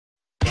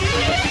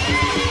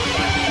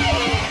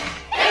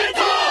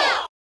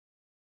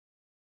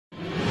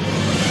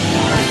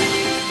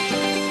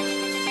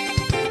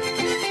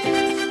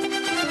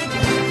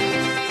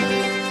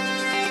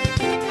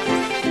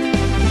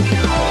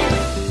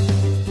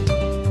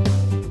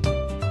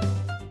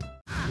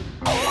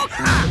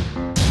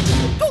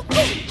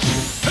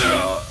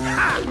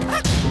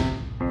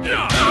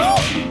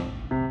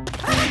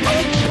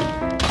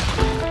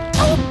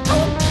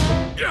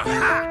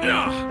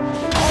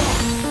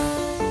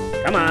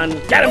Come on,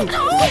 get him!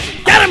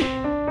 Get him!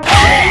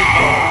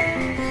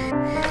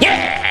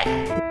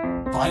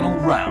 Yeah! Final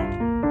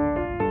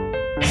round.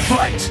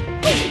 Fight!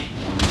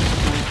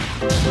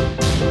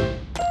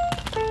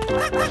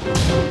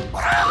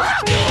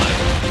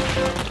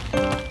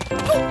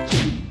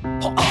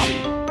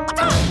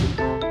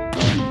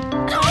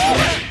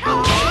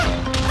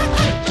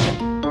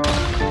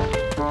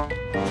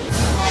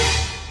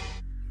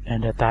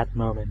 And at that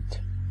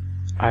moment,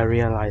 I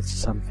realized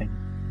something.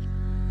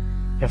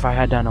 If I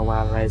had done a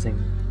Wild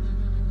Rising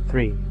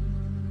 3,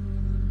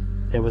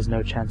 there was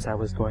no chance I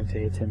was going to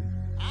hit him,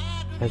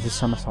 as the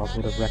somersault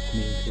would have wrecked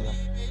me into a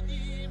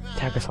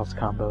tag assault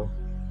combo,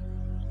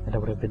 and I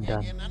would have been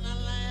done.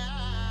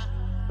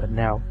 But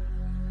now,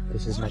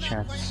 this is my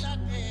chance.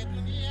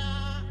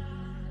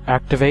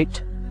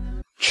 Activate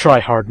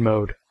Tryhard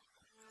Mode.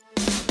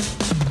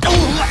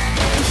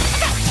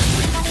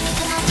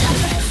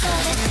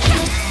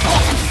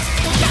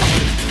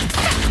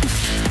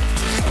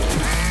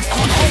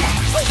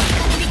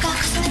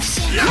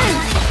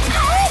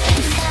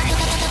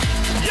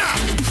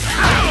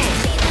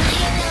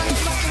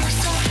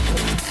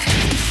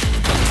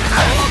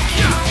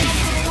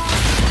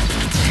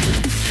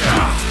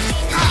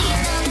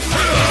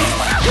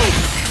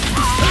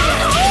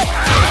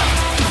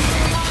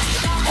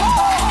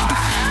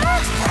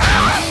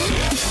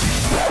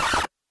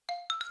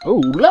 Oh,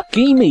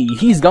 lucky me,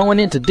 he's going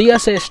into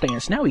DSS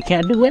stance. Now he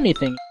can't do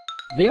anything.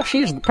 This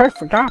is the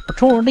perfect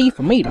opportunity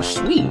for me to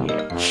switch.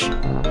 Oh, shit.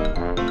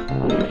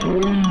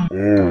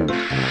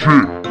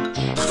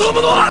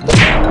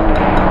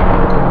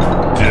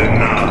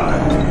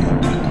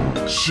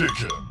 Denied.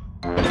 Chicken.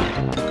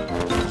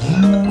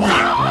 You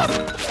win.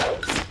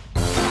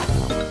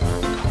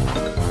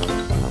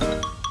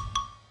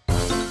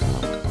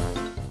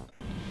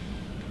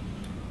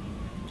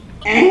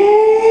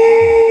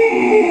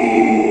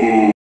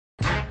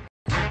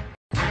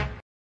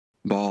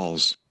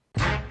 Balls.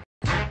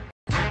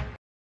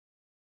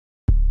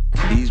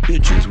 These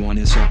bitches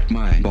wanna suck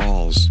my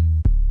balls.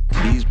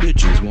 These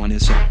bitches wanna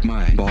suck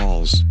my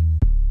balls.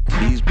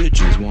 These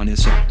bitches wanna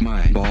suck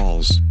my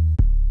balls.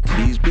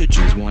 These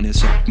bitches wanna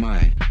suck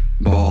my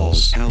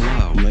balls.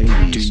 Hello,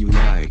 ladies. Do you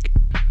like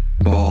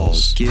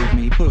balls? Give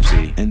me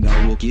pussy and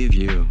I will give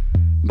you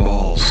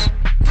balls.